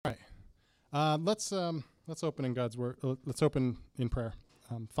Let's open in God's word. Let's open in prayer.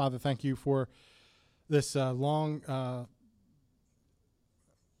 Father, thank you for this long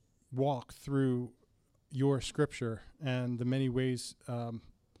walk through your scripture and the many ways in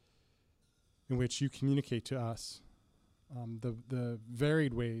which you communicate to us, the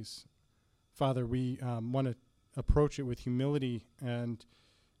varied ways. Father, we want to approach it with humility and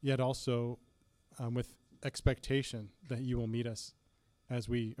yet also with expectation that you will meet us as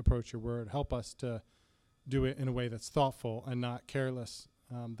we approach your word. Help us to do it in a way that's thoughtful and not careless,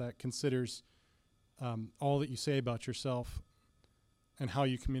 that considers all that you say about yourself and how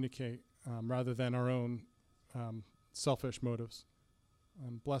you communicate rather than our own selfish motives.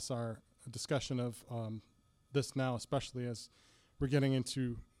 Bless our discussion of this now, especially as we're getting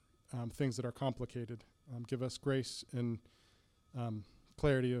into things that are complicated. Give us grace and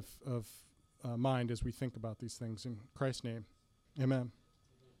clarity of mind as we think about these things. In Christ's name, amen.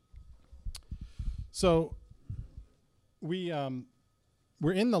 So we're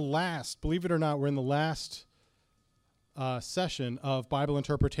in the last, believe it or not, we're in the last session of Bible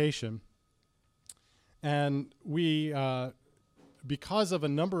interpretation. And we, because of a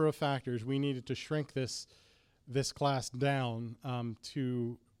number of factors, we needed to shrink this class down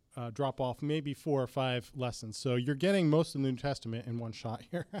to drop off maybe 4 or 5 lessons. So you're getting most of the New Testament in one shot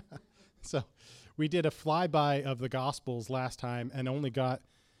here. So we did a flyby of the Gospels last time and only got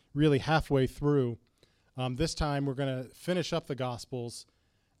really halfway through. This time we're going to finish up the Gospels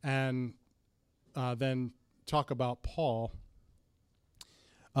and then talk about Paul.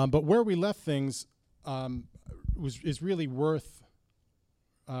 But where we left things is really worth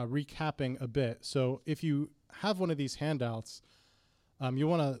recapping a bit. So if you have one of these handouts, you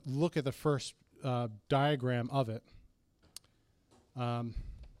want to look at the first diagram of it.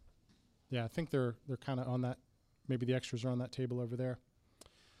 Yeah, I think they're kind of on that. Maybe the extras are on that table over there.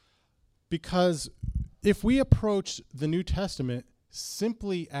 Because if we approach the New Testament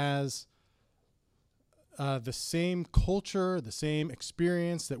simply as the same culture, the same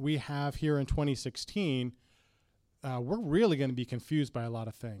experience that we have here in 2016, we're really going to be confused by a lot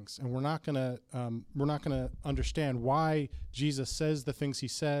of things, and we're not going to understand why Jesus says the things he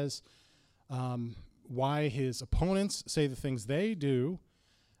says, why his opponents say the things they do,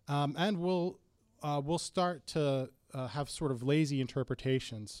 and we'll start to have sort of lazy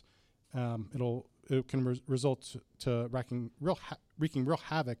interpretations. It can result to wreaking real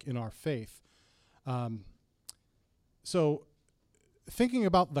havoc in our faith. So thinking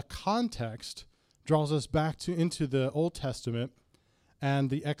about the context draws us back into the Old Testament and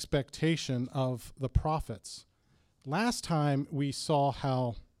the expectation of the prophets. Last time we saw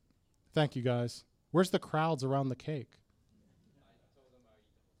how, thank you guys, where's the crowds around the cake?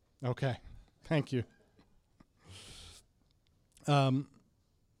 Okay, thank you.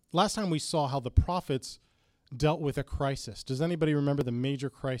 Last time we saw how the prophets dealt with a crisis. Does anybody remember the major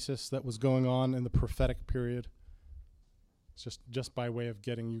crisis that was going on in the prophetic period? It's just by way of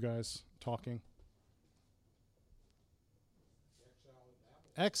getting you guys talking.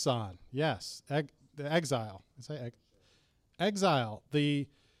 Exxon, yes, the exile. Exile. The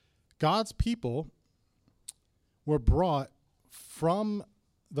God's people were brought from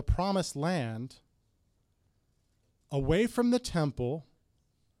the promised land away from the temple,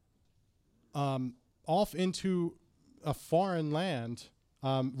 off into a foreign land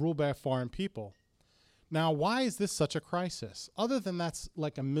ruled by a foreign people. Now, why is this such a crisis? Other than that's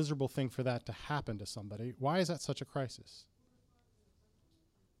like a miserable thing for that to happen to somebody, why is that such a crisis?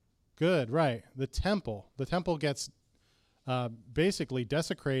 Good, right. The temple gets basically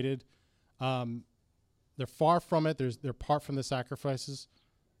desecrated. They're far from it. They're apart from the sacrifices.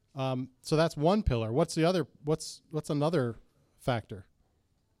 So that's one pillar. What's the other? What's another factor?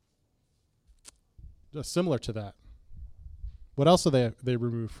 Just similar to that. What else are they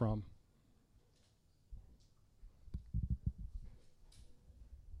removed from?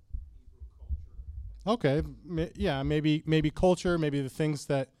 Okay, maybe culture, maybe the things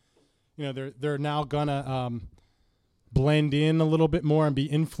that they're now gonna blend in a little bit more and be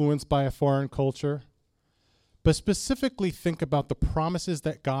influenced by a foreign culture. But specifically think about the promises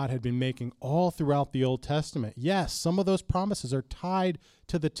that God had been making all throughout the Old Testament. Yes, some of those promises are tied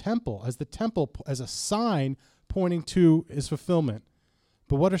to the temple as a sign pointing to his fulfillment.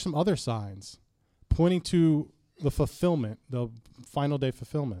 But what are some other signs pointing to the fulfillment, the final day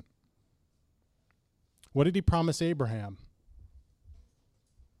fulfillment? What did he promise Abraham?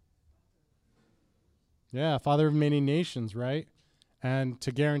 Yeah, father of many nations, right? And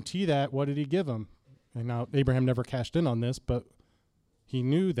to guarantee that, what did he give him? And now Abraham never cashed in on this, but he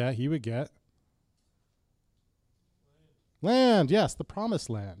knew that he would get land. Yes, the promised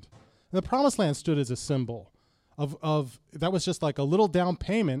land. And the promised land stood as a symbol of that was just like a little down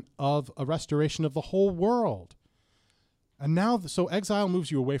payment of a restoration of the whole world. And now, so exile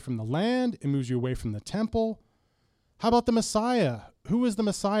moves you away from the land. It moves you away from the temple. How about the Messiah? Who is the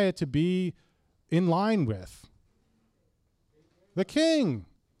Messiah to be in line with? The king.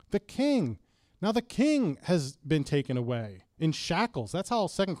 The king. Now the king has been taken away in shackles. That's how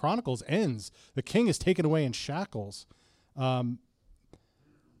 2 Chronicles ends. The king is taken away in shackles. And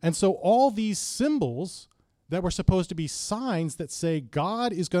so all these symbols that were supposed to be signs that say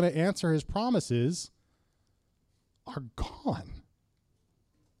God is going to answer his promises are gone.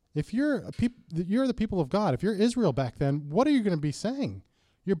 If you're the people of God, if you're Israel back then, what are you going to be saying?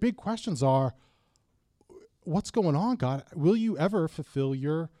 Your big questions are, what's going on, God? Will you ever fulfill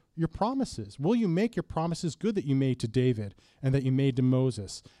your promises? Will you make your promises good that you made to David and that you made to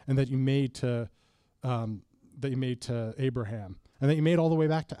Moses and that you made to Abraham and that you made all the way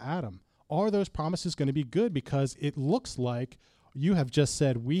back to Adam? Are those promises going to be good? Because it looks like you have just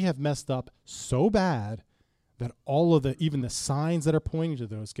said we have messed up so bad that all of even the signs that are pointing to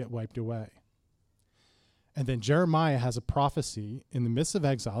those get wiped away. And then Jeremiah has a prophecy in the midst of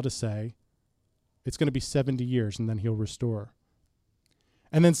exile to say it's going to be 70 years and then he'll restore.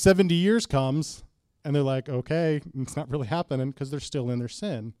 And then 70 years comes, and they're like, okay, it's not really happening because they're still in their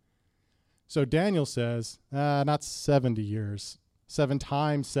sin. So Daniel says, not 70 years, 7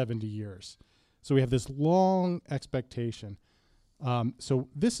 times 70 years. So we have this long expectation. So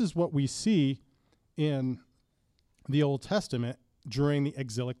this is what we see in the Old Testament during the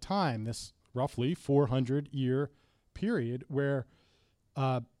exilic time, this roughly 400-year period where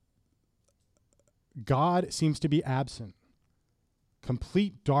God seems to be absent.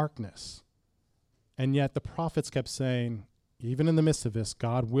 Complete darkness. And yet the prophets kept saying, even in the midst of this,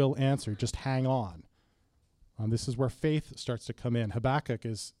 God will answer. Just hang on. This is where faith starts to come in. Habakkuk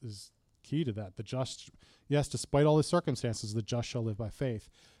is key to that. The just, yes, despite all the circumstances, the just shall live by faith.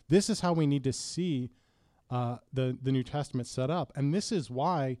 This is how we need to see the New Testament set up. And this is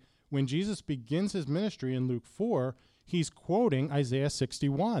why when Jesus begins his ministry in Luke 4, he's quoting Isaiah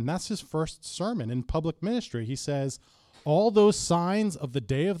 61. That's his first sermon in public ministry. He says, all those signs of the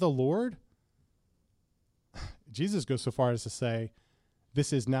day of the Lord, Jesus goes so far as to say,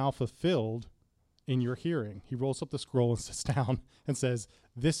 this is now fulfilled in your hearing. He rolls up the scroll and sits down and says,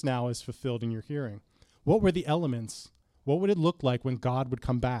 this now is fulfilled in your hearing. What were the elements? What would it look like when God would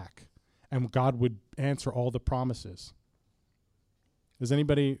come back and God would answer all the promises? Does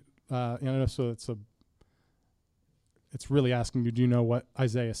anybody, so it's really asking you, do you know what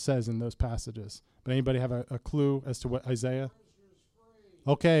Isaiah says in those passages? But anybody have a clue as to what Isaiah?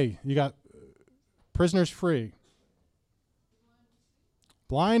 Okay, you got prisoners free.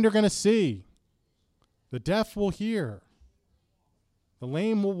 Blind are going to see. The deaf will hear. The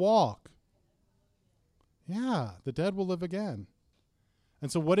lame will walk. Yeah, the dead will live again.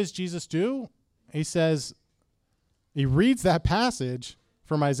 And so what does Jesus do? He says, he reads that passage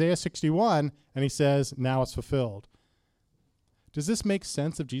from Isaiah 61, and he says, now it's fulfilled. Does this make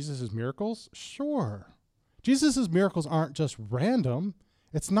sense of Jesus' miracles? Sure. Jesus' miracles aren't just random.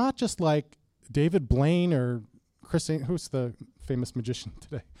 It's not just like David Blaine or who's the famous magician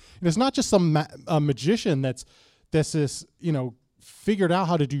today? It's not just some magician that's this, figured out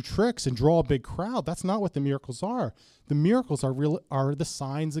how to do tricks and draw a big crowd. That's not what the miracles are. The miracles are the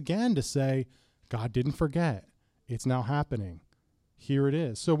signs again to say, God didn't forget. It's now happening. Here it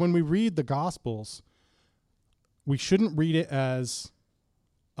is. So when we read the Gospels, we shouldn't read it as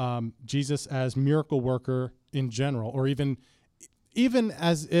Jesus as miracle worker in general, or even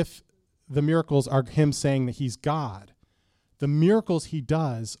as if the miracles are him saying that he's God. The miracles he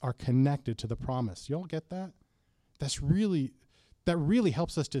does are connected to the promise. You all get that? That really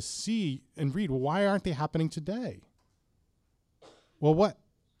helps us to see and read, well, why aren't they happening today? Well,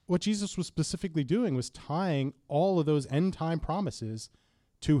 what Jesus was specifically doing was tying all of those end time promises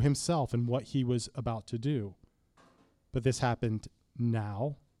to himself and what he was about to do. But this happened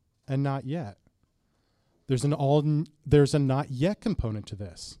now and not yet. There's a not yet component to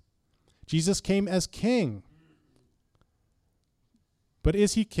this. Jesus came as king. But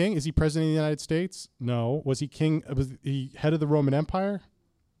is he king? Is he president of the United States? No. Was he king? Was he head of the Roman Empire?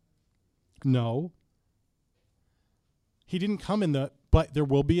 No. He didn't come but there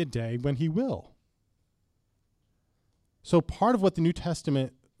will be a day when he will. So part of what the New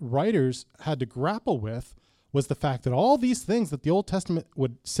Testament writers had to grapple with was the fact that all these things that the Old Testament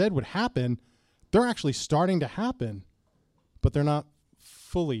said would happen, they're actually starting to happen, but they're not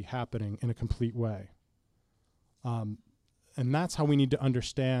fully happening in a complete way. And that's how we need to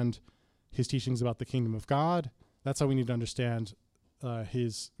understand his teachings about the kingdom of God. That's how we need to understand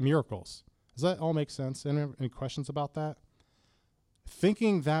his miracles. Does that all make sense? Any questions about that?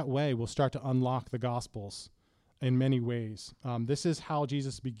 Thinking that way will start to unlock the Gospels in many ways. This is how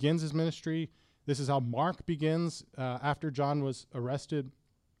Jesus begins his ministry. This is how Mark begins after John was arrested.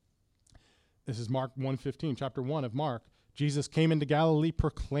 This is Mark 1:15, chapter 1 of Mark. Jesus came into Galilee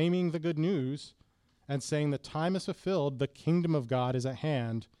proclaiming the good news and saying, the time is fulfilled, the kingdom of God is at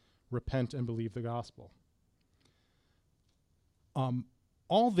hand. Repent and believe the gospel.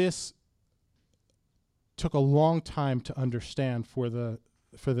 All this took a long time to understand for the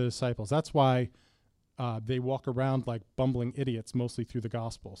disciples. That's why they walk around like bumbling idiots mostly through the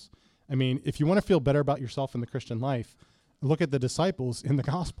Gospels. I mean, if you want to feel better about yourself in the Christian life, look at the disciples in the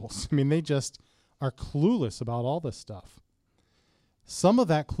Gospels. I mean, they just are clueless about all this stuff. Some of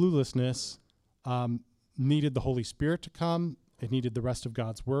that cluelessness needed the Holy Spirit to come. It needed the rest of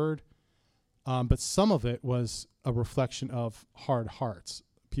God's Word. But some of it was a reflection of hard hearts,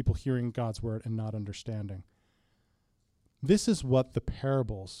 people hearing God's Word and not understanding. This is what the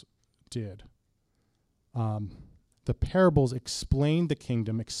parables did. The parables explained the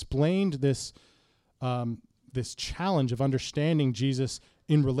kingdom, explained this challenge of understanding Jesus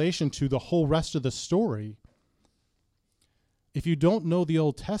in relation to the whole rest of the story. If you don't know the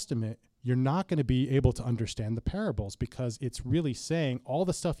Old Testament, you're not going to be able to understand the parables, because it's really saying all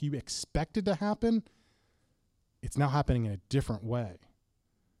the stuff you expected to happen, it's now happening in a different way.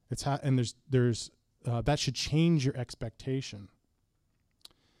 And there's that should change your expectation.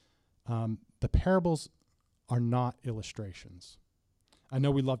 The parables are not illustrations. I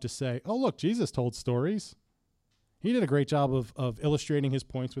know we love to say, oh, look, Jesus told stories. He did a great job of illustrating his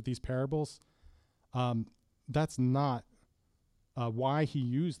points with these parables. That's not why he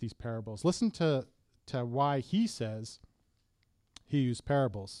used these parables. Listen to why he says he used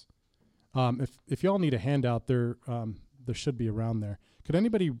parables. If y'all need a handout, there should be around there. Could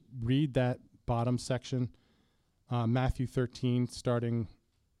anybody read that bottom section, Matthew 13, starting...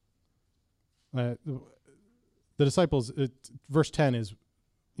 the disciples, verse 10 is,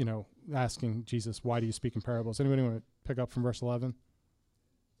 asking Jesus, why do you speak in parables? Anybody want to pick up from verse 11?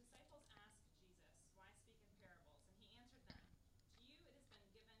 Disciples asked Jesus, why speak in parables? And he answered them, to you it has been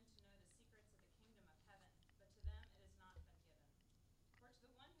given to know the secrets of the kingdom of heaven, but to them it has not been given. For to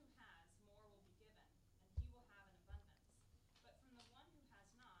the one who has, more will be given, and he will have an abundance. But from the one who has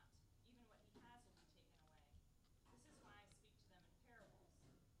not, even what he has will be taken away. This is why I speak to them in parables,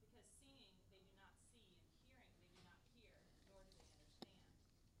 because seeing they do not see, and hearing they do not hear, nor do they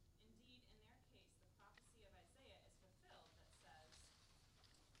understand. Indeed, in their case, the prophecy of Isaiah is fulfilled that says,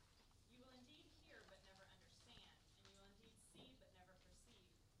 you will indeed hear but never understand, and you will indeed see but never perceive.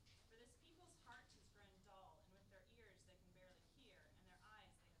 For this people's heart has grown dull, and with their ears they can barely hear, and their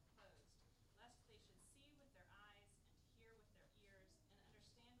eyes they have closed, lest they should see with their eyes, and hear with their ears, and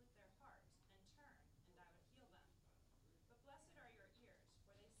understand with their heart, and turn, and I would heal them. But blessed are your ears,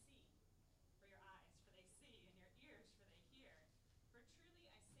 for they see, for your eyes, for they see, and your ears, for they hear. For truly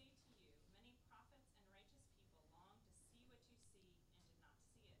I say to you, many prophets and righteous people long to see what you see and did not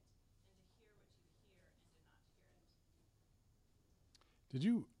see it, and to hear what you hear and did not hear it. Did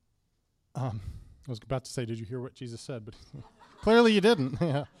you... I was about to say, did you hear what Jesus said? But clearly you didn't.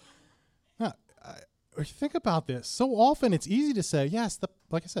 Yeah. Think about this. So often it's easy to say, yes,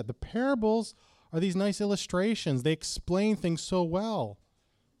 like I said, the parables are these nice illustrations. They explain things so well.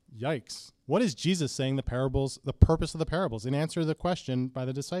 Yikes. What is Jesus saying the purpose of the parables? In answer to the question by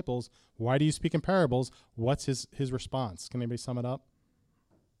the disciples, why do you speak in parables? What's his response? Can anybody sum it up?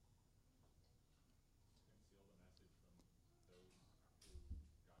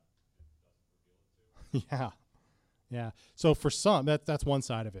 Yeah. So for some, that's one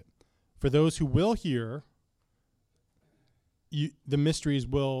side of it. For those who will hear, the mysteries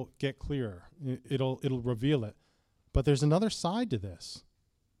will get clearer. It'll reveal it. But there's another side to this,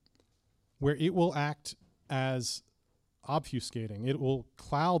 where it will act as obfuscating. It will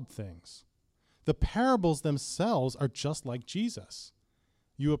cloud things. The parables themselves are just like Jesus.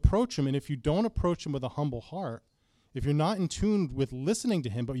 You approach him, and if you don't approach him with a humble heart, if you're not in tune with listening to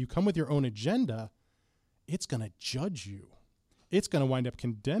him, but you come with your own agenda, it's going to judge you. It's going to wind up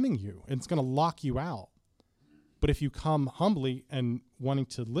condemning you, and it's going to lock you out. But if you come humbly and wanting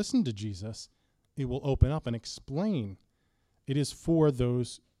to listen to Jesus, it will open up and explain. It is for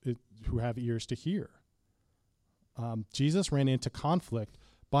those who have ears to hear. Jesus ran into conflict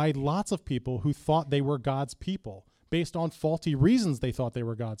by lots of people who thought they were God's people, based on faulty reasons they thought they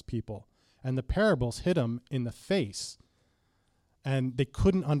were God's people. And the parables hit him in the face, and they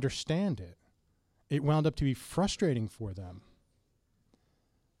couldn't understand it. It wound up to be frustrating for them.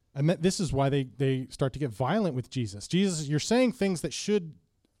 And this is why they start to get violent with Jesus. Jesus, you're saying things that should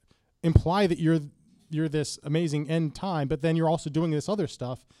imply that you're this amazing end time, but then you're also doing this other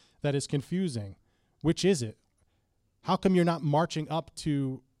stuff that is confusing. Which is it? How come you're not marching up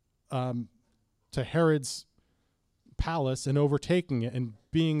to Herod's palace and overtaking it and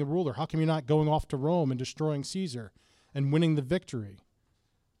being the ruler? How come you're not going off to Rome and destroying Caesar and winning the victory?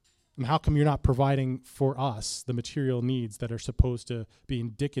 And how come you're not providing for us the material needs that are supposed to be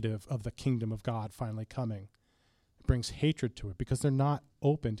indicative of the kingdom of God finally coming? It brings hatred to it because they're not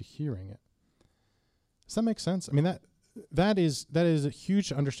open to hearing it. Does that make sense? I mean, that is a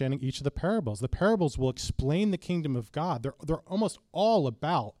huge understanding each of the parables. The parables will explain the kingdom of God. They're almost all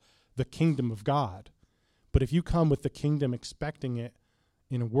about the kingdom of God. But if you come with the kingdom expecting it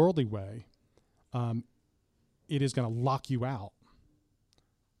in a worldly way, it is going to lock you out.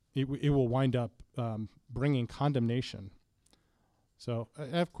 It will wind up bringing condemnation. So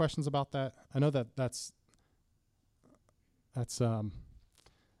I have questions about that. I know that's I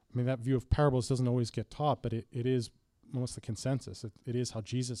mean, that view of parables doesn't always get taught, but it is almost the consensus. It is how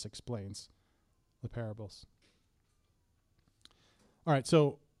Jesus explains the parables. All right,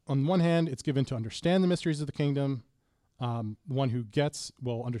 so on one hand, it's given to understand the mysteries of the kingdom. The one who gets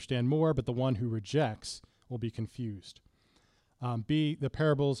will understand more, but the one who rejects will be confused. B, the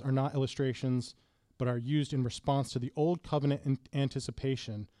parables are not illustrations, but are used in response to the old covenant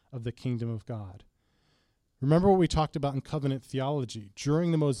anticipation of the kingdom of God. Remember what we talked about in covenant theology.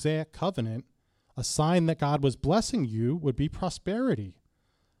 During the Mosaic covenant, a sign that God was blessing you would be prosperity.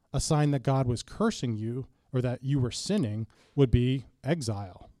 A sign that God was cursing you or that you were sinning would be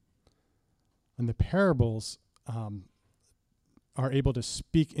exile. And the parables are able to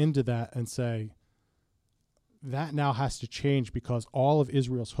speak into that and say, that now has to change because all of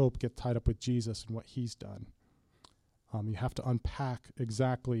Israel's hope gets tied up with Jesus and what he's done. You have to unpack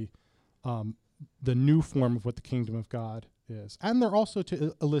exactly the new form of what the kingdom of God is. And they're also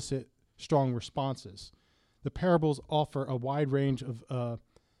to elicit strong responses. The parables offer a wide range of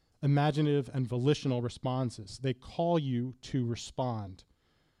imaginative and volitional responses. They call you to respond.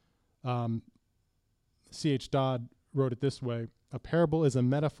 C.H. Dodd wrote it this way: a parable is a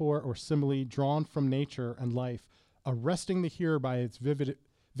metaphor or simile drawn from nature and life, arresting the hearer by its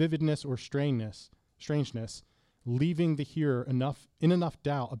vividness or strangeness, leaving the hearer in enough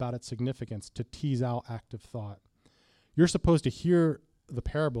doubt about its significance to tease out active thought. You're supposed to hear the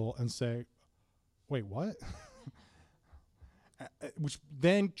parable and say, wait, what? Which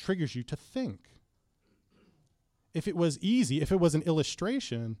then triggers you to think. If it was easy, if it was an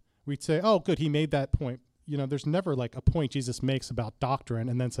illustration, we'd say, oh, good, he made that point. You know, there's never like a point Jesus makes about doctrine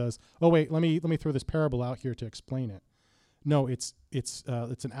and then says, oh, wait, let me throw this parable out here to explain it. No, it's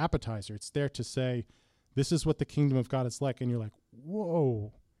an appetizer. It's there to say, this is what the kingdom of God is like. And you're like,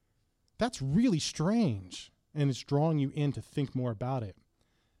 whoa, that's really strange. And it's drawing you in to think more about it.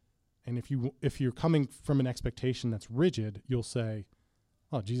 And if you're coming from an expectation that's rigid, you'll say,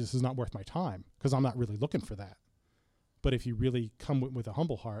 oh, Jesus is not worth my time because I'm not really looking for that. But if you really come with a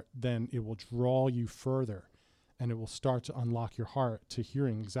humble heart, then it will draw you further and it will start to unlock your heart to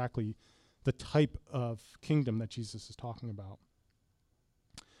hearing exactly the type of kingdom that Jesus is talking about.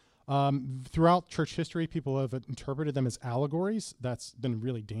 Throughout church history, people have interpreted them as allegories. That's been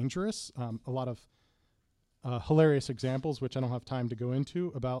really dangerous. A lot of hilarious examples, which I don't have time to go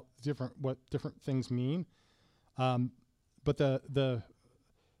into, about what different things mean. But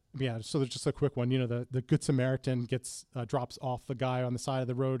so there's just a quick one. You know, the Good Samaritan drops off the guy on the side of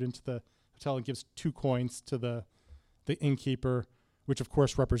the road into the hotel and gives 2 coins to the innkeeper, which of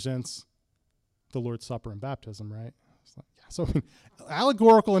course represents the Lord's Supper and baptism, right? So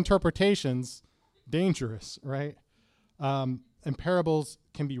allegorical interpretations, dangerous, right? And parables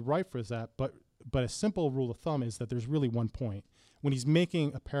can be ripe for that, but a simple rule of thumb is that there's really one point. When he's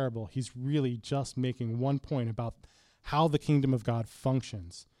making a parable, he's really just making one point about how the kingdom of God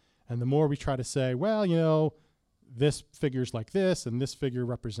functions. And the more we try to say, well, you know, this figure's like this and this figure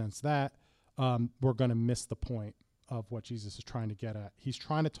represents that, we're going to miss the point of what Jesus is trying to get at. He's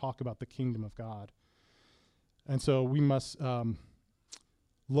trying to talk about the kingdom of God. And so we must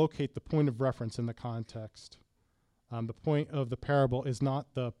locate the point of reference in the context. The point of the parable is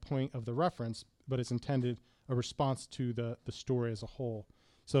not the point of the reference, but it's intended a response to the story as a whole.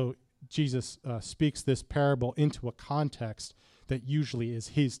 So Jesus speaks this parable into a context that usually is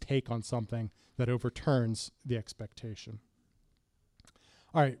his take on something that overturns the expectation.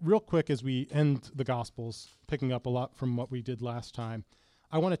 All right, real quick as we end the Gospels, picking up a lot from what we did last time,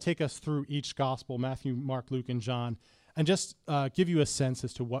 I want to take us through each Gospel, Matthew, Mark, Luke, and John, and just give you a sense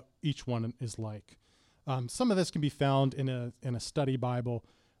as to what each one is like. Some of this can be found in a study Bible,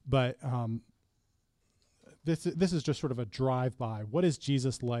 But this is just sort of a drive-by. What is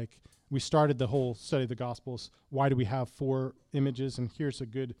Jesus like? We started the whole study of the Gospels. Why do we have 4 images? And here's a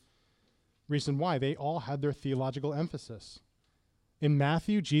good reason why. They all had their theological emphasis. In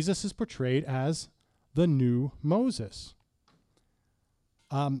Matthew, Jesus is portrayed as the new Moses.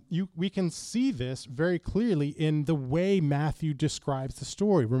 We can see this very clearly in the way Matthew describes the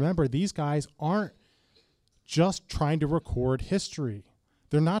story. Remember, these guys aren't just trying to record history.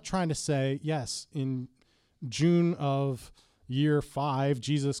 They're not trying to say, yes, in June of year 5,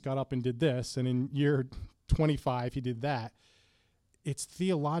 Jesus got up and did this, and in year 25, he did that. It's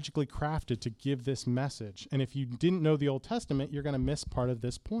theologically crafted to give this message. And if you didn't know the Old Testament, you're going to miss part of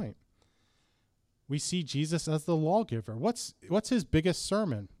this point. We see Jesus as the lawgiver. What's his biggest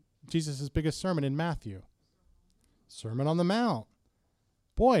sermon? Jesus' biggest sermon in Matthew? Sermon on the Mount.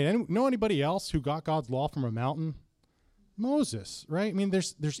 Boy, know anybody else who got God's law from a mountain? Moses, right? I mean,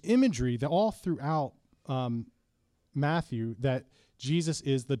 there's imagery that all throughout Matthew that Jesus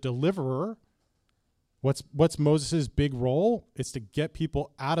is the deliverer. What's Moses' big role? It's to get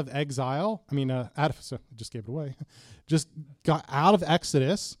people out of exile. I just gave it away. Just got out of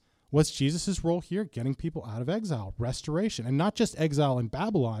Exodus. What's Jesus' role here? Getting people out of exile, restoration, and not just exile in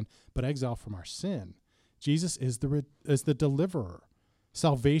Babylon, but exile from our sin. Jesus is the deliverer.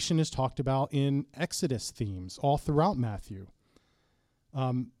 Salvation is talked about in Exodus themes all throughout Matthew.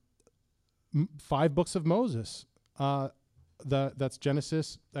 5 books of Moses. That's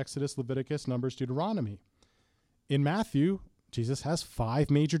Genesis, Exodus, Leviticus, Numbers, Deuteronomy. In Matthew, Jesus has 5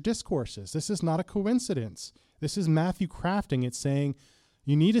 major discourses. This is not a coincidence. This is Matthew crafting it, saying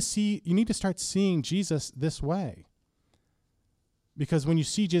you need to start seeing Jesus this way. Because when you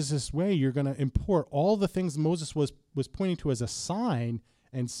see Jesus this way, you're going to import all the things Moses was pointing to as a sign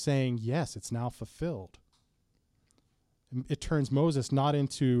and saying, yes, it's now fulfilled. It turns Moses not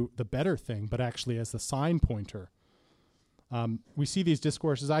into the better thing, but actually as the sign pointer. We see these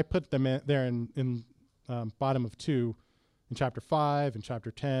discourses. I put them there in bottom of 2, in chapter 5, in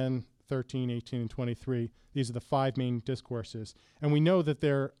chapter 10, 13, 18, and 23. These are the 5 main discourses. And we know that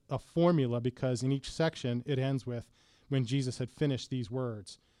they're a formula because in each section it ends with, when Jesus had finished these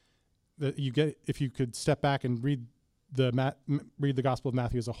words. If you could step back and read the Gospel of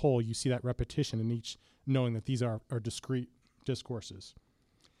Matthew as a whole, you see that repetition in each, knowing that these are discrete discourses.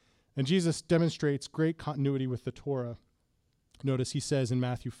 And Jesus demonstrates great continuity with the Torah. Notice he says in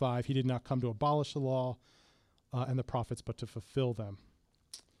Matthew 5, he did not come to abolish the law and the prophets, but to fulfill them.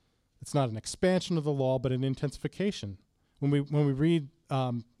 It's not an expansion of the law, but an intensification. When we read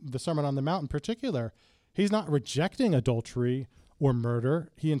the Sermon on the Mount in particular, he's not rejecting adultery or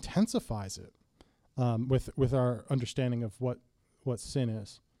murder. He intensifies it with our understanding of what sin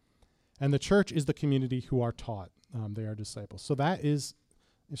is. And the church is the community who are taught. They are disciples. So that is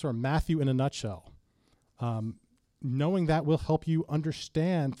sort of Matthew in a nutshell. Knowing that will help you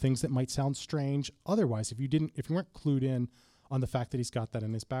understand things that might sound strange otherwise if you weren't clued in on the fact that he's got that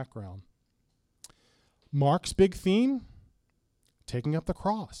in his background. Mark's big theme, taking up the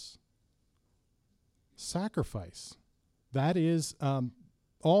cross. Sacrifice. That is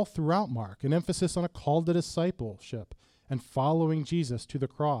all throughout Mark, an emphasis on a call to discipleship and following Jesus to the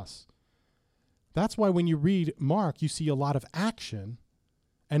cross. That's why when you read Mark, you see a lot of action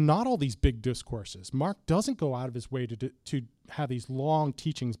and not all these big discourses. Mark doesn't go out of his way to have these long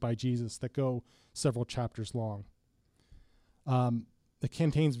teachings by Jesus that go several chapters long. It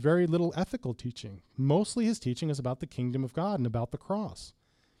contains very little ethical teaching. Mostly his teaching is about the kingdom of God and about the cross.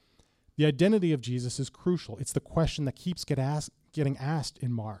 The identity of Jesus is crucial. It's the question that keeps getting asked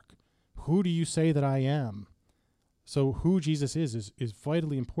in Mark. Who do you say that I am? So who Jesus is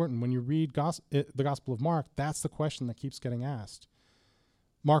vitally important. When you read the Gospel of Mark, that's the question that keeps getting asked.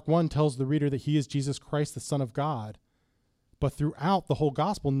 Mark 1 tells the reader that he is Jesus Christ, the Son of God. But throughout the whole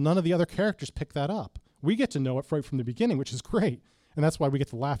Gospel, none of the other characters pick that up. We get to know it right from the beginning, which is great. And that's why we get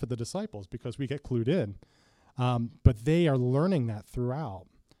to laugh at the disciples, because we get clued in. But they are learning that throughout.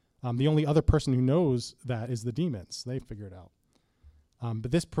 The only other person who knows that is the demons. They figure it out.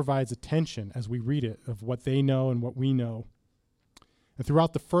 But this provides a tension as we read it of what they know and what we know. And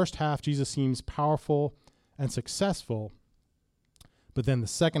throughout the first half, Jesus seems powerful and successful. But then the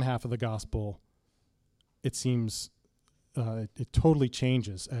second half of the gospel, it seems it totally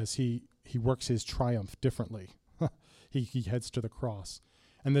changes as he works his triumph differently. He heads to the cross.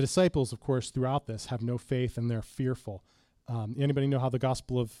 And the disciples, of course, throughout this have no faith and they're fearful. Anybody know how the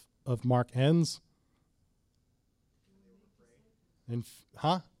Gospel of Mark ends?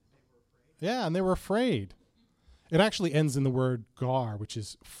 Yeah, and they were afraid. It actually ends in the word gar, which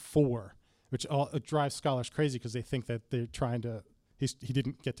is for, which drives scholars crazy because they think that they're trying to, he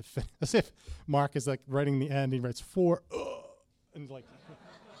didn't get to finish. As if Mark is like writing the end. He writes 4, and like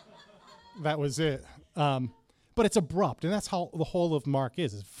that was it. But it's abrupt, and that's how the whole of Mark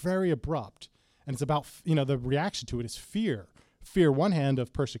is. It's very abrupt, and it's about the reaction to it is fear. Fear, one hand,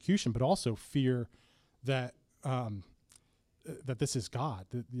 of persecution, but also fear that that this is God.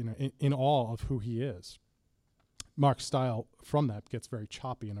 That, in awe of who He is. Mark's style from that gets very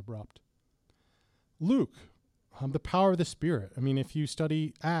choppy and abrupt. Luke, the power of the Spirit. I mean, if you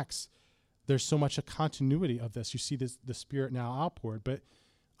study Acts, there's so much a continuity of this. You see the Spirit now outpoured, but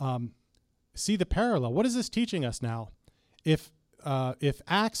see the parallel. What is this teaching us now? If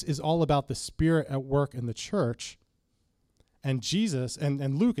Acts is all about the Spirit at work in the church, and Jesus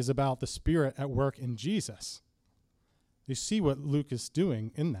and Luke is about the Spirit at work in Jesus, you see what Luke is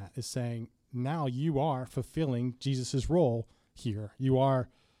doing in that is saying, now you are fulfilling Jesus' role here. You are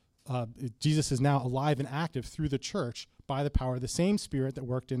Jesus is now alive and active through the church by the power of the same Spirit that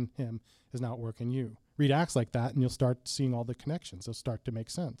worked in him is now at work in you. Read Acts like that, and you'll start seeing all the connections. They'll start to make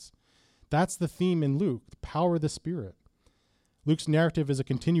sense. That's the theme in Luke, the power of the Spirit. Luke's narrative is a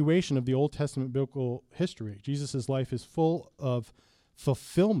continuation of the Old Testament biblical history. Jesus' life is full of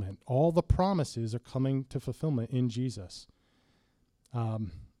fulfillment. All the promises are coming to fulfillment in Jesus.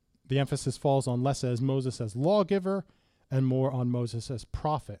 The emphasis falls on less as Moses as lawgiver and more on Moses as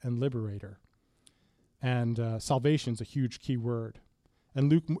prophet and liberator. And salvation is a huge key word. And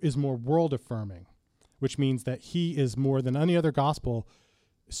Luke is more world-affirming, which means that he is more than any other gospel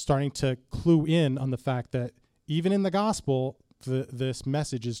starting to clue in on the fact that even in the gospel, this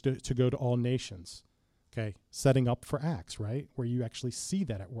message is to go to all nations. Okay, setting up for Acts, right, where you actually see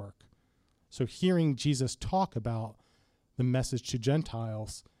that at work. So hearing Jesus talk about the message to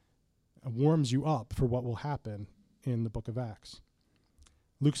Gentiles warms you up for what will happen in the book of Acts.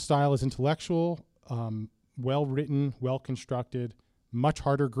 Luke's style is intellectual, well-written, well-constructed, much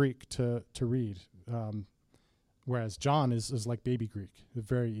harder Greek to read, whereas John is like baby Greek.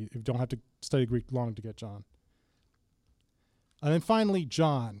 You don't have to study Greek long to get John. And then finally,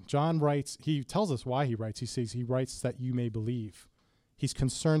 John. John writes, he tells us why he writes. He says he writes that you may believe. He's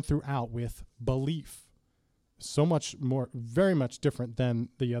concerned throughout with belief. So much more, very much different than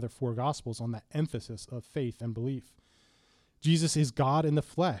the other 4 Gospels on that emphasis of faith and belief. Jesus is God in the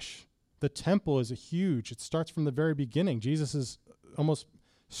flesh. The temple is huge. It starts from the very beginning. Jesus almost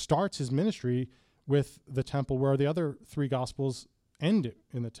starts his ministry with the temple, where the other 3 Gospels end it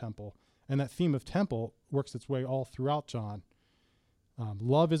in the temple. And that theme of temple works its way all throughout John.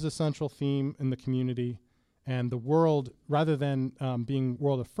 Love is a central theme in the community. And the world, rather than being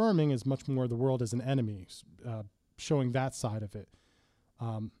world-affirming, is much more the world as an enemy, showing that side of it.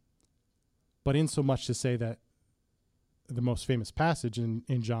 But in so much to say that the most famous passage in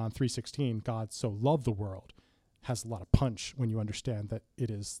John 3:16, God so loved the world, has a lot of punch when you understand that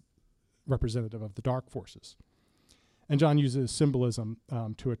it is representative of the dark forces. And John uses symbolism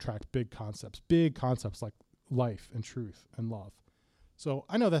to attract big concepts like life and truth and love. So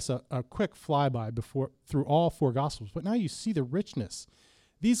I know that's a quick flyby through all 4 Gospels, but now you see the richness.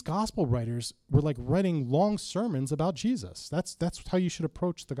 These gospel writers were like writing long sermons about Jesus. That's how you should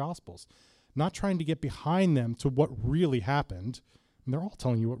approach the Gospels, not trying to get behind them to what really happened. And they're all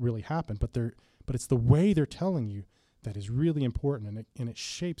telling you what really happened, but it's the way they're telling you that is really important, and it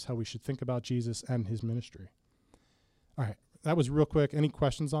shapes how we should think about Jesus and his ministry. All right, that was real quick. Any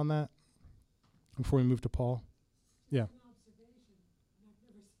questions on that before we move to Paul? Yeah.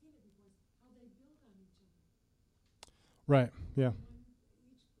 Right. Yeah.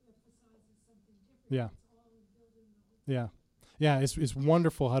 Yeah. Yeah. Yeah. It's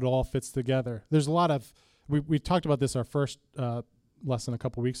wonderful how it all fits together. There's a lot of we talked about this our first lesson a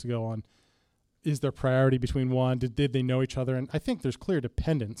couple weeks ago on is there priority between one? Did they know each other? And I think there's clear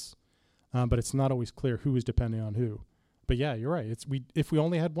dependence, but it's not always clear who is depending on who. But yeah, you're right. If we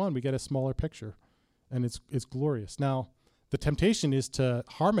only had one, we get a smaller picture, and it's glorious. Now, the temptation is to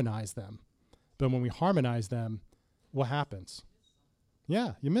harmonize them, but when we harmonize them, what happens?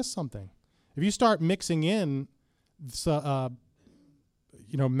 Yeah, you miss something. If you start mixing in,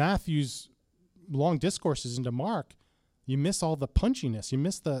 Matthew's long discourses into Mark, you miss all the punchiness. You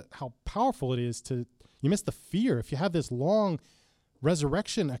miss how powerful it is you miss the fear. If you have this long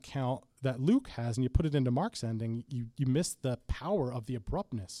resurrection account that Luke has and you put it into Mark's ending, you miss the power of the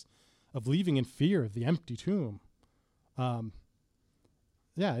abruptness of leaving in fear of the empty tomb.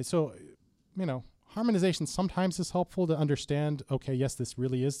 Harmonization sometimes is helpful to understand, okay, yes, this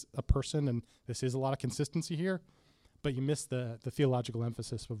really is a person and this is a lot of consistency here, but you miss the theological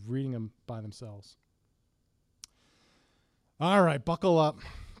emphasis of reading them by themselves. All right, buckle up.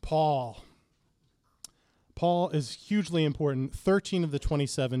 Paul Paul is hugely important. 13 of the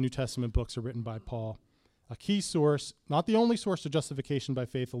 27 New Testament books are written by Paul. A key source, not the only source of justification by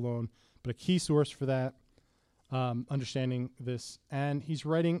faith alone, but a key source for that, understanding this. And he's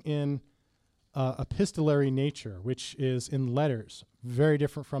writing in epistolary nature, which is in letters, very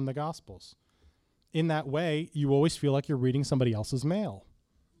different from the Gospels. In that way, you always feel like you're reading somebody else's mail.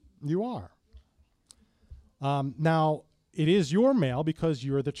 You are. Now, it is your mail because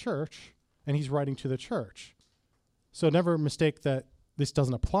you're the church, and he's writing to the church. So never mistake that this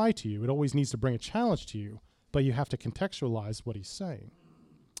doesn't apply to you. It always needs to bring a challenge to you, but you have to contextualize what he's saying.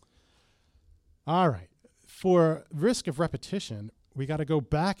 All right. For risk of repetition, we got to go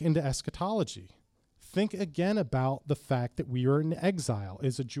back into eschatology. Think again about the fact that we are in exile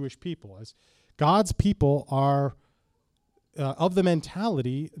as a Jewish people, as God's people are of the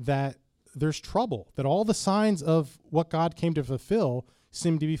mentality that there's trouble, that all the signs of what God came to fulfill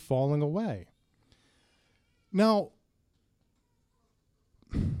seem to be falling away. Now,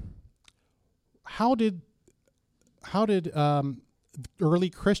 how did early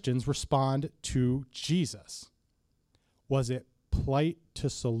Christians respond to Jesus? Was it plight to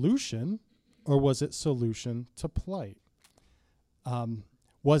solution, or was it solution to plight?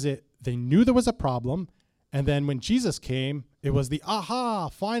 Was it they knew there was a problem, and then when Jesus came, it was the aha,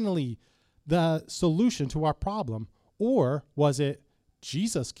 finally, the solution to our problem? Or was it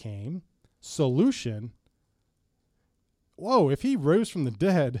Jesus came, solution, whoa, if he rose from the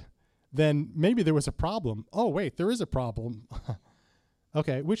dead, then maybe there was a problem. Oh, wait, there is a problem.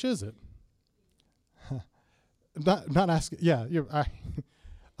 Okay, which is it? not asking. Yeah,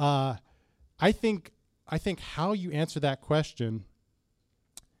 I think how you answer that question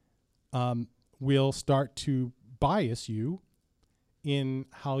will start to bias you in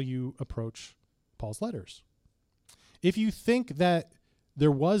how you approach Paul's letters. If you think that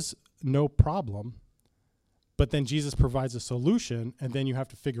there was no problem, but then Jesus provides a solution, and then you have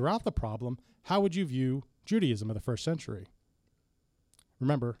to figure out the problem, how would you view Judaism of the first century?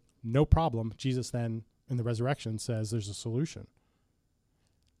 Remember, no problem. Jesus then, in the resurrection, says there's a solution.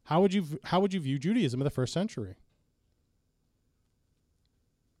 How would you view Judaism of the first century?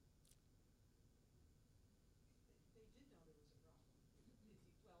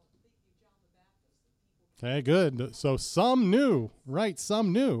 Okay, good. So some knew, right?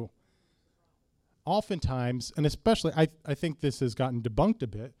 Some knew. Oftentimes, and especially, I think this has gotten debunked a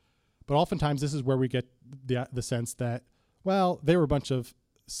bit, but oftentimes this is where we get the sense that, well, they were a bunch of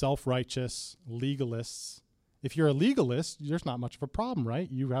self-righteous legalists. If you're a legalist, there's not much of a problem, right?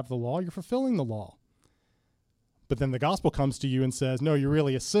 You have the law, you're fulfilling the law. But then the gospel comes to you and says, no, you're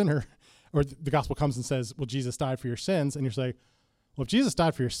really a sinner. Or the gospel comes and says, well, Jesus died for your sins. And you're saying, well, if Jesus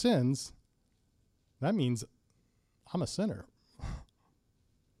died for your sins, that means I'm a sinner.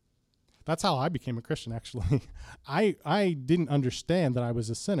 That's how I became a Christian, actually. I didn't understand that I was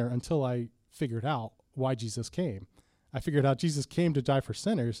a sinner until I figured out why Jesus came. I figured out Jesus came to die for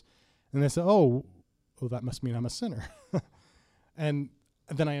sinners, and I said, oh, that must mean I'm a sinner. And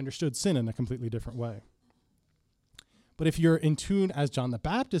then I understood sin in a completely different way. But if you're in tune, as John the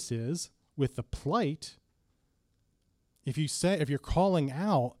Baptist is, with the plight, if you're calling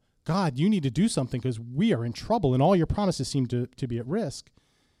out, God, you need to do something because we are in trouble and all your promises seem to be at risk,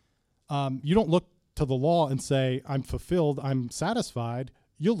 you don't look to the law and say, I'm fulfilled, I'm satisfied.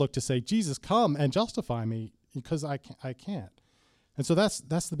 You'll look to say, Jesus, come and justify me because I can't. And so that's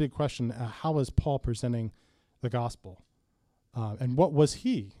the big question. How is Paul presenting the gospel? And what was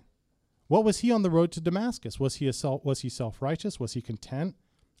he? What was he on the road to Damascus? Was he self-righteous? Was he content?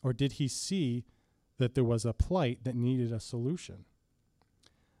 Or did he see that there was a plight that needed a solution?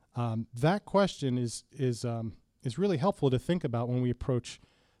 That question is really helpful to think about when we approach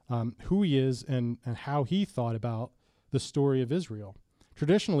who he is and how he thought about the story of Israel.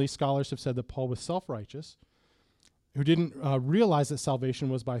 Traditionally, scholars have said that Paul was self-righteous, who didn't realize that salvation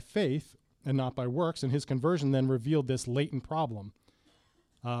was by faith and not by works, and his conversion then revealed this latent problem.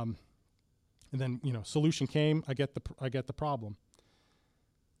 And then, solution came. I get the problem.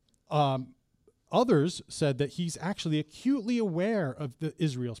 Others said that he's actually acutely aware of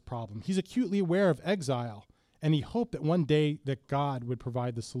Israel's problem. He's acutely aware of exile, and he hoped that one day that God would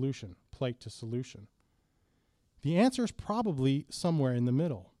provide the solution, plight to solution. The answer is probably somewhere in the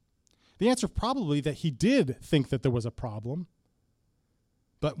middle. The answer is probably that he did think that there was a problem,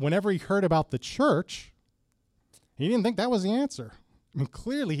 but whenever he heard about the church, he didn't think that was the answer. I mean,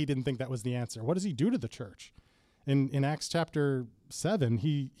 clearly he didn't think that was the answer. What does he do to the church? In Acts chapter 7,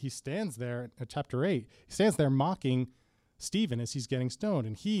 he stands there, chapter 8, he stands there mocking Stephen as he's getting stoned,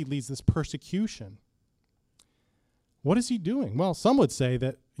 and he leads this persecution. What is he doing? Well, some would say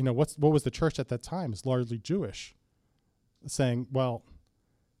that, what was the church at that time? It's largely Jewish, saying, well,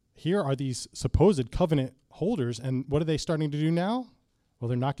 here are these supposed covenant holders, and what are they starting to do now? Well,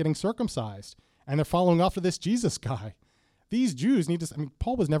 they're not getting circumcised, and they're following after this Jesus guy. These Jews need to,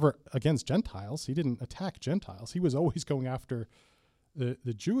 Paul was never against Gentiles. He didn't attack Gentiles. He was always going after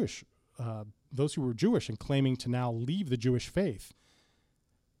the Jewish, those who were Jewish, and claiming to now leave the Jewish faith.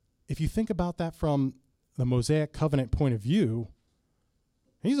 If you think about that from the Mosaic covenant point of view,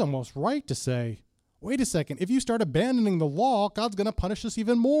 he's almost right to say, wait a second, if you start abandoning the law, God's going to punish us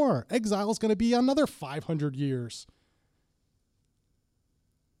even more. Exile is going to be another 500 years.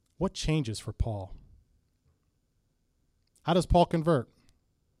 What changes for Paul? How does Paul convert?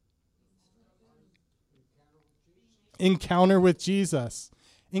 Encounter with Jesus.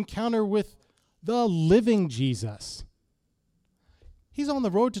 Encounter with the living Jesus. He's on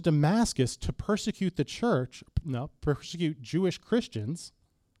the road to Damascus to persecute the church, persecute Jewish Christians,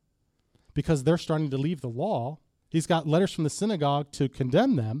 because they're starting to leave the law. He's got letters from the synagogue to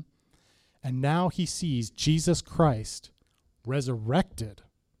condemn them. And now he sees Jesus Christ resurrected.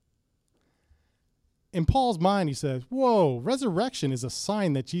 In Paul's mind, he says, whoa, resurrection is a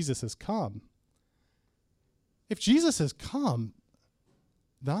sign that Jesus has come. If Jesus has come,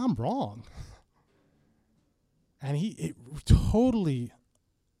 then I'm wrong. And it totally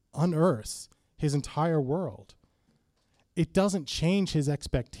unearths his entire world. It doesn't change his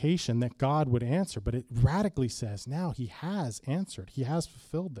expectation that God would answer, but it radically says, now he has answered. He has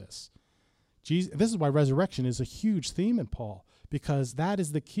fulfilled this. This is why resurrection is a huge theme in Paul, because that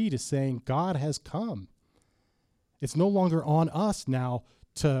is the key to saying God has come. It's no longer on us now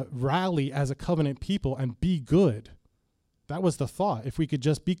to rally as a covenant people and be good. That was the thought. If we could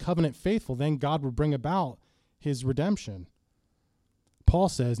just be covenant faithful, then God would bring about his redemption. Paul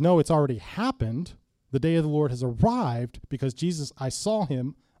says, no, it's already happened. The day of the Lord has arrived, because Jesus, I saw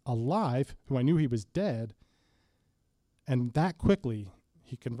him alive, who I knew he was dead, and that quickly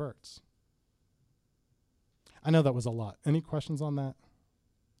he converts. I know that was a lot. Any questions on that?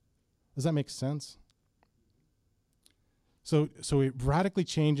 Does that make sense? So it radically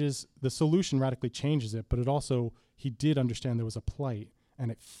changes, the solution radically changes it, but it also, he did understand there was a plight,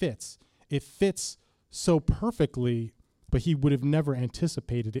 and it fits. It fits so perfectly, but he would have never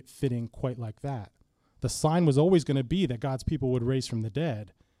anticipated it fitting quite like that. The sign was always going to be that God's people would raise from the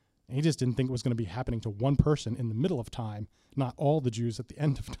dead. And he just didn't think it was going to be happening to one person in the middle of time, not all the Jews at the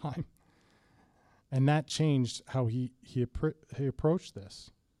end of time. And that changed how he approached this.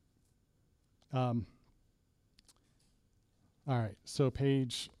 All right, so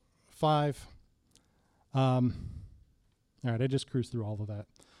page 5. All right, I just cruised through all of that.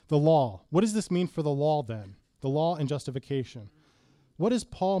 The law. What does this mean for the law then? The law and justification. What does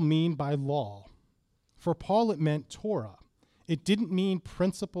Paul mean by law? For Paul, it meant Torah. It didn't mean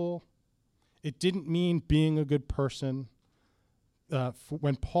principle. It didn't mean being a good person.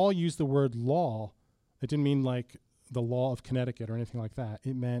 When Paul used the word law, it didn't mean like the law of Connecticut or anything like that.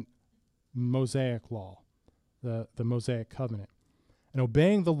 It meant Mosaic law, the Mosaic covenant. And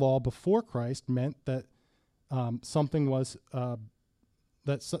obeying the law before Christ meant that something was,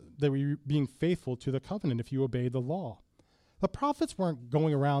 that we were being faithful to the covenant if you obeyed the law. The prophets weren't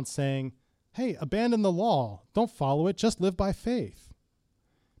going around saying, hey, abandon the law. Don't follow it. Just live by faith.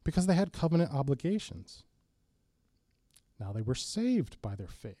 Because they had covenant obligations. Now, they were saved by their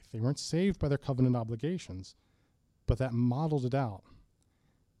faith. They weren't saved by their covenant obligations, but that modeled it out.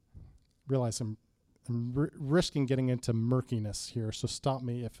 Realize I'm risking getting into murkiness here, so stop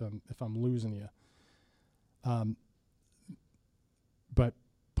me if I'm losing you. But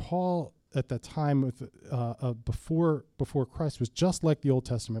Paul, at that time, before Christ, was just like the Old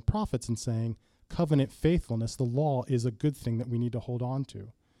Testament prophets in saying, covenant faithfulness, the law, is a good thing that we need to hold on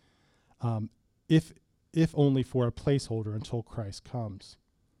to. If only for a placeholder until Christ comes.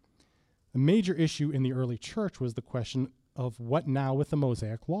 The major issue in the early church was the question of what now with the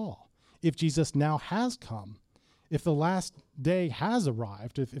Mosaic law? If Jesus now has come, if the last day has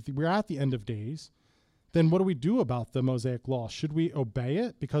arrived, if we're at the end of days, then what do we do about the Mosaic law? Should we obey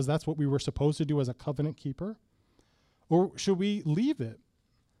it because that's what we were supposed to do as a covenant keeper? Or should we leave it?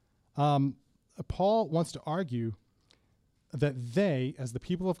 Paul wants to argue that they, as the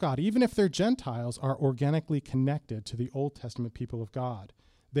people of God, even if they're Gentiles, are organically connected to the Old Testament people of God.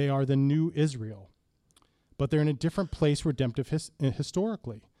 They are the new Israel. But they're in a different place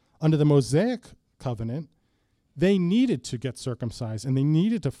historically. Under the Mosaic covenant, they needed to get circumcised and they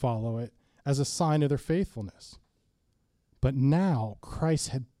needed to follow it as a sign of their faithfulness. But now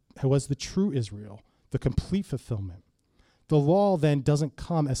Christ was the true Israel, the complete fulfillment. The law then doesn't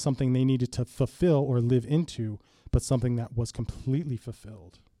come as something they needed to fulfill or live into, but something that was completely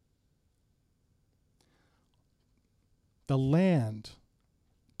fulfilled. The land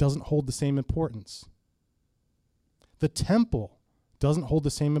doesn't hold the same importance. The temple doesn't hold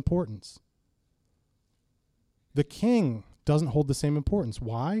the same importance. The king doesn't hold the same importance.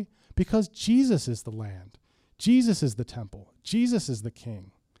 Why? Because Jesus is the land. Jesus is the temple. Jesus is the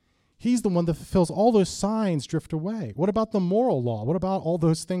king. He's the one that fulfills all those signs drift away. What about the moral law? What about all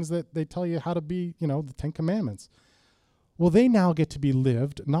those things that they tell you how to be, the 10 Commandments? Well, they now get to be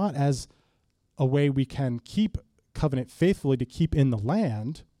lived not as a way we can keep covenant faithfully to keep in the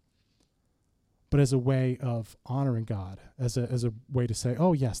land, but as a way of honoring God, as a way to say,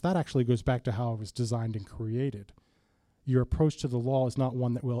 oh, yes, that actually goes back to how it was designed and created. Your approach to the law is not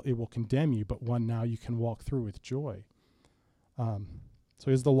one that will condemn you, but one now you can walk through with joy. So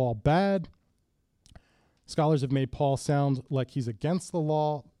is the law bad? Scholars have made Paul sound like he's against the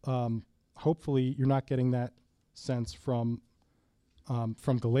law. Hopefully you're not getting that sense from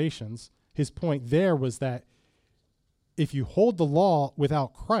Galatians. His point there was that if you hold the law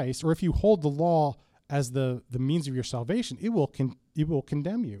without Christ, or if you hold the law as the means of your salvation, it will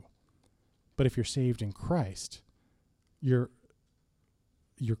condemn you. But if you're saved in Christ, you're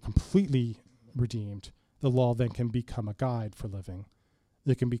completely redeemed. The law then can become a guide for living.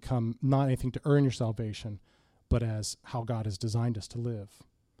 It can become not anything to earn your salvation, but as how God has designed us to live.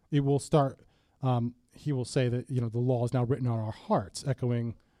 It will start, he will say that, the law is now written on our hearts,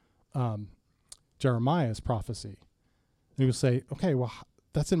 echoing Jeremiah's prophecy. And he will say, okay, well,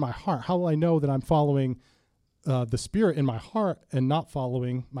 that's in my heart. How will I know that I'm following the Spirit in my heart and not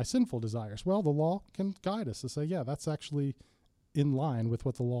following my sinful desires? Well, the law can guide us to say, yeah, that's actually in line with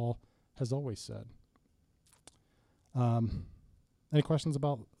what the law has always said. Any questions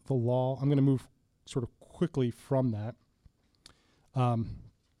about the law? I'm going to move sort of quickly from that.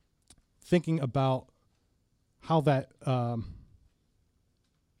 Thinking about how that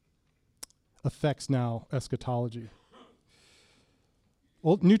affects now eschatology.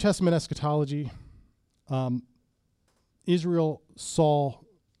 Well, New Testament eschatology, Israel saw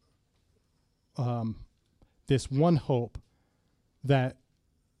this one hope that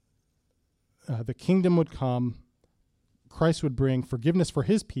the kingdom would come, Christ would bring forgiveness for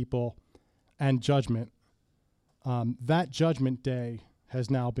his people and judgment. That judgment day has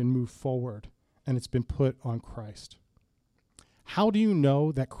now been moved forward, and it's been put on Christ. How do you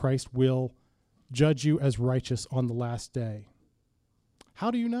know that Christ will judge you as righteous on the last day?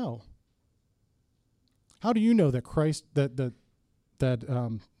 How do you know? How do you know that Christ, that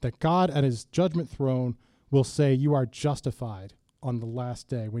God at his judgment throne will say you are justified on the last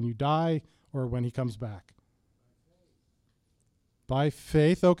day, when you die or when he comes back? By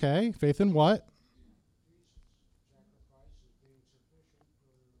faith, okay. Faith in what?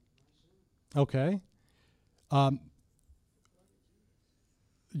 Okay.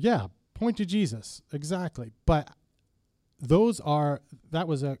 Yeah, point to Jesus. Exactly. But that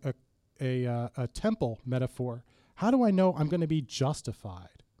was a temple metaphor. How do I know I'm going to be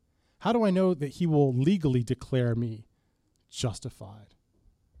justified? How do I know that he will legally declare me justified?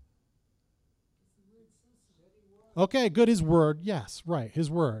 Okay, good, his word. Yes, right,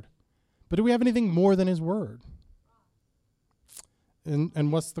 his word. But do we have anything more than his word?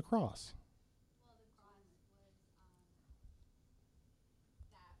 And what's the cross? Well, the cross was, that was the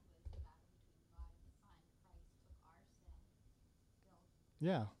battle between God and the Son. Christ took our sin,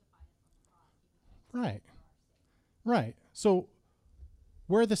 Yeah. justified us on the cross. He became Right. sin for our sake. Right. So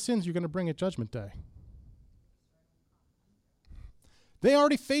where are the sins you're going to bring at Judgment Day? They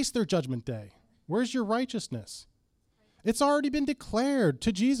already faced their Judgment Day. Where's your righteousness? It's already been declared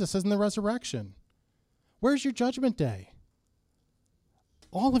to Jesus as in the resurrection. Where's your Judgment Day?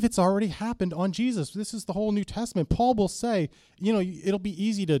 All of it's already happened on Jesus. This is the whole New Testament. Paul will say, it'll be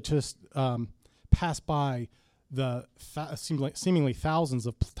easy to just pass by the seemingly thousands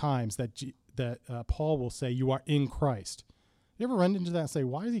of times that Paul will say, you are in Christ. You ever run into that and say,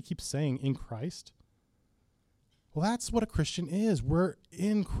 why does he keep saying in Christ? Well, that's what a Christian is. We're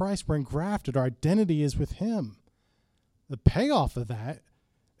in Christ. We're engrafted. Our identity is with him. The payoff of that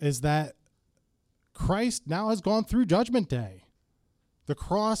is that Christ now has gone through Judgment Day. The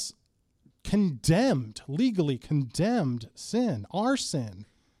cross legally condemned sin, our sin.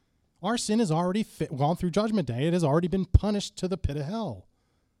 Our sin has already gone through Judgment Day. It has already been punished to the pit of hell.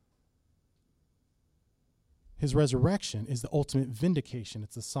 His resurrection is the ultimate vindication.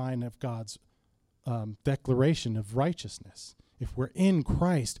 It's a sign of God's declaration of righteousness. If we're in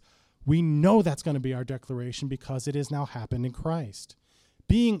Christ, we know that's going to be our declaration because it has now happened in Christ.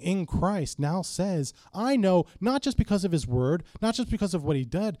 Being in Christ now says, I know, not just because of his word, not just because of what he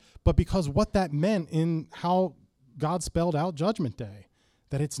did, but because what that meant in how God spelled out Judgment Day,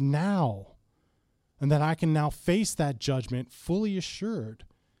 that it's now. and that I can now face that judgment fully assured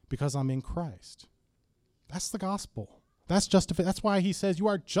because I'm in Christ. That's the gospel. That's justified. That's why he says you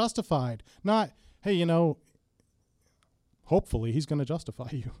are justified. Not, hey, hopefully he's going to justify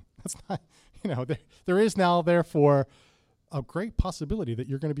you. That's not, there is now therefore a great possibility that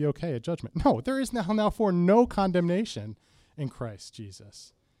you're going to be okay at judgment. No, there is now for no condemnation in Christ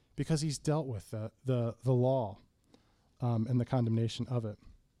Jesus, because he's dealt with the law and the condemnation of it.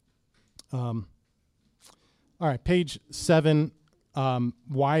 All right, page 7.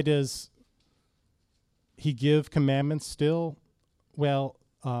 Why does he give commandments still? Well,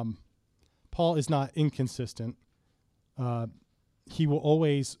 Paul is not inconsistent. He will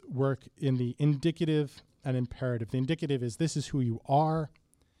always work in the indicative and imperative. The indicative is this is who you are.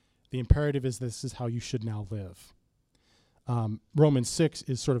 The imperative is this is how you should now live. Romans 6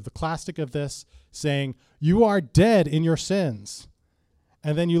 is sort of the classic of this, saying you are dead in your sins.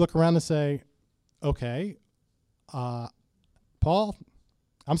 And then you look around and say, okay, Paul,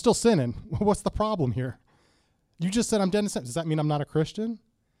 I'm still sinning. What's the problem here? You just said I'm dead in sin. Does that mean I'm not a Christian?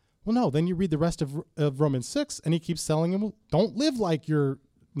 Well, no. Then you read the rest of Romans 6, and he keeps telling him, well, don't live like you're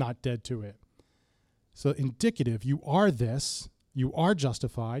not dead to it. So indicative, you are this, you are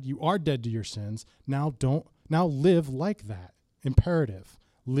justified, you are dead to your sins. Now live like that. Imperative.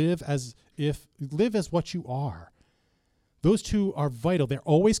 Live as what you are. Those two are vital. They're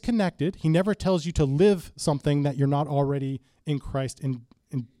always connected. He never tells you to live something that you're not already in Christ and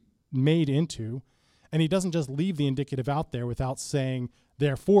made into. And he doesn't just leave the indicative out there without saying,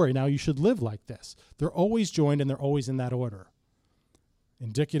 therefore, now you should live like this. They're always joined and they're always in that order.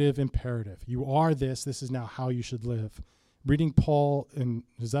 Indicative, imperative. You are this. This is now how you should live. Reading Paul and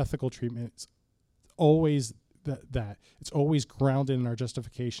his ethical treatment, it's always that. It's always grounded in our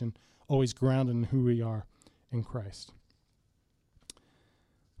justification, always grounded in who we are in Christ.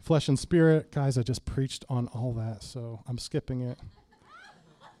 Flesh and spirit, guys, I just preached on all that, so I'm skipping it.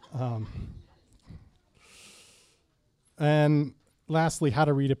 And lastly, how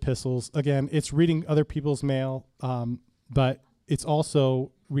to read epistles. Again, it's reading other people's mail, but it's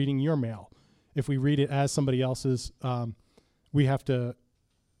also reading your mail. If we read it as somebody else's, we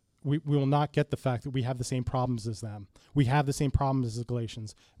will not get the fact that we have the same problems as them. We have the same problems as the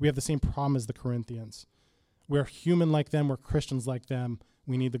Galatians. We have the same problem as the Corinthians. We're human like them. We're Christians like them.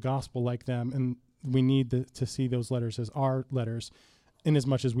 We need the gospel like them, and we need to see those letters as our letters, in as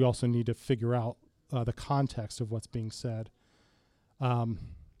much as we also need to figure out the context of what's being said. And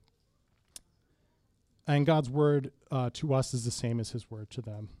God's word to us is the same as his word to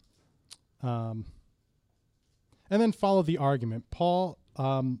them. And then follow the argument. Paul,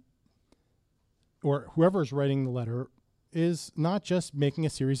 or whoever is writing the letter, is not just making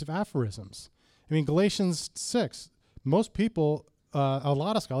a series of aphorisms. I mean, Galatians 6, most people, a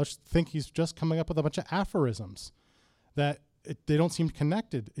lot of scholars think he's just coming up with a bunch of aphorisms that they don't seem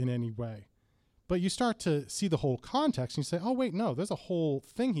connected in any way. But you start to see the whole context and you say, oh, wait, no, there's a whole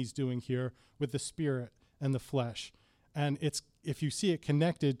thing he's doing here with the spirit and the flesh. And if you see it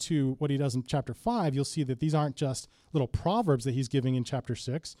connected to what he does in chapter 5, you'll see that these aren't just little proverbs that he's giving in chapter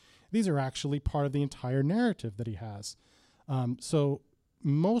 6. These are actually part of the entire narrative that he has. So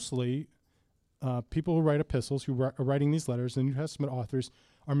mostly people who write epistles, who are writing these letters, the New Testament authors,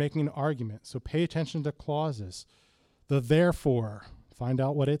 are making an argument. So pay attention to clauses. The therefore, find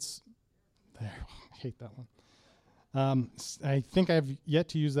out what it's... There. I hate that one. I think I've yet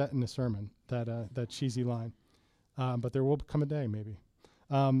to use that in a sermon, that cheesy line. But there will come a day, maybe.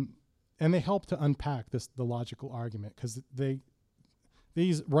 And they help to unpack the logical argument, because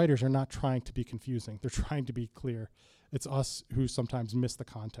these writers are not trying to be confusing. They're trying to be clear. It's us who sometimes miss the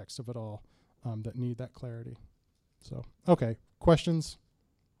context of it all that need that clarity. So, okay, questions?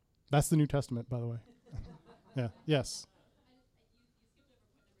 That's the New Testament, by the way. Yeah, yes.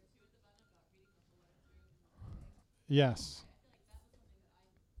 Yes.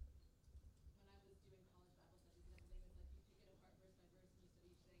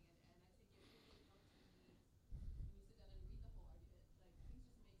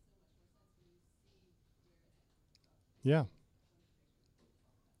 Yeah.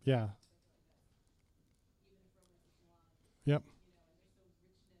 Yeah. Yep.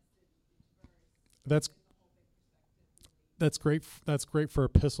 That's great. That's great for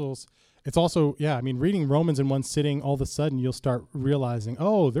epistles. It's also, reading Romans in one sitting, all of a sudden you'll start realizing,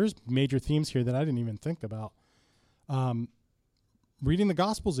 oh, there's major themes here that I didn't even think about. Reading the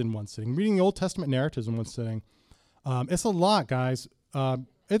Gospels in one sitting, reading the Old Testament narratives in one sitting. It's a lot, guys.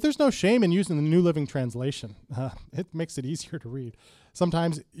 There's no shame in using the New Living Translation. It makes it easier to read.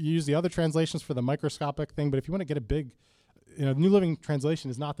 Sometimes you use the other translations for the microscopic thing, but if you want to get a big, the New Living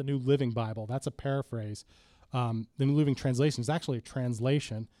Translation is not the New Living Bible. That's a paraphrase. The New Living Translation is actually a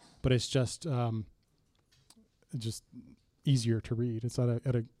translation, but it's just easier to read. It's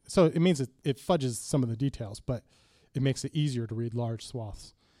so it means it fudges some of the details, but it makes it easier to read large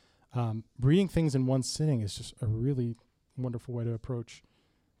swaths. Reading things in one sitting is just a really wonderful way to approach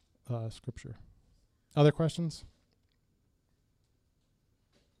Scripture. Other questions?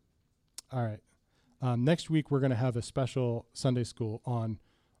 All right. Next week, we're going to have a special Sunday school on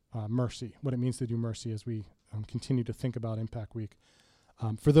mercy, what it means to do mercy as we continue to think about Impact Week.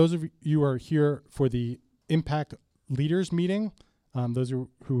 For those of you who are here for the Impact Leaders meeting, those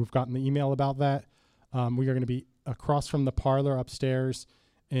who have gotten the email about that, we are going to be across from the parlor upstairs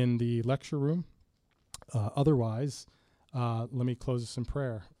in the lecture room. Otherwise, let me close this in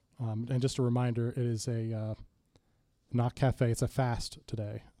prayer. And just a reminder, it is a not cafe, it's a fast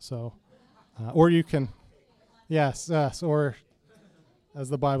today. So, or you can, yes, or as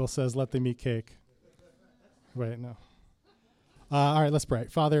the Bible says, let them eat cake. Wait, no. All right, let's pray.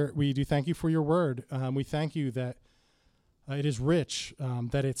 Father, we do thank you for your word. We thank you that it is rich,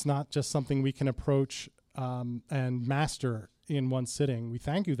 that it's not just something we can approach and master in one sitting. We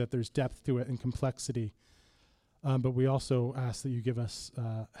thank you that there's depth to it and complexity. But we also ask that you give us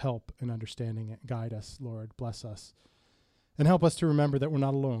help in understanding it. Guide us, Lord. Bless us. And help us to remember that we're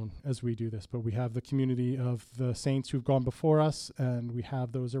not alone as we do this, but we have the community of the saints who've gone before us, and we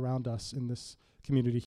have those around us in this community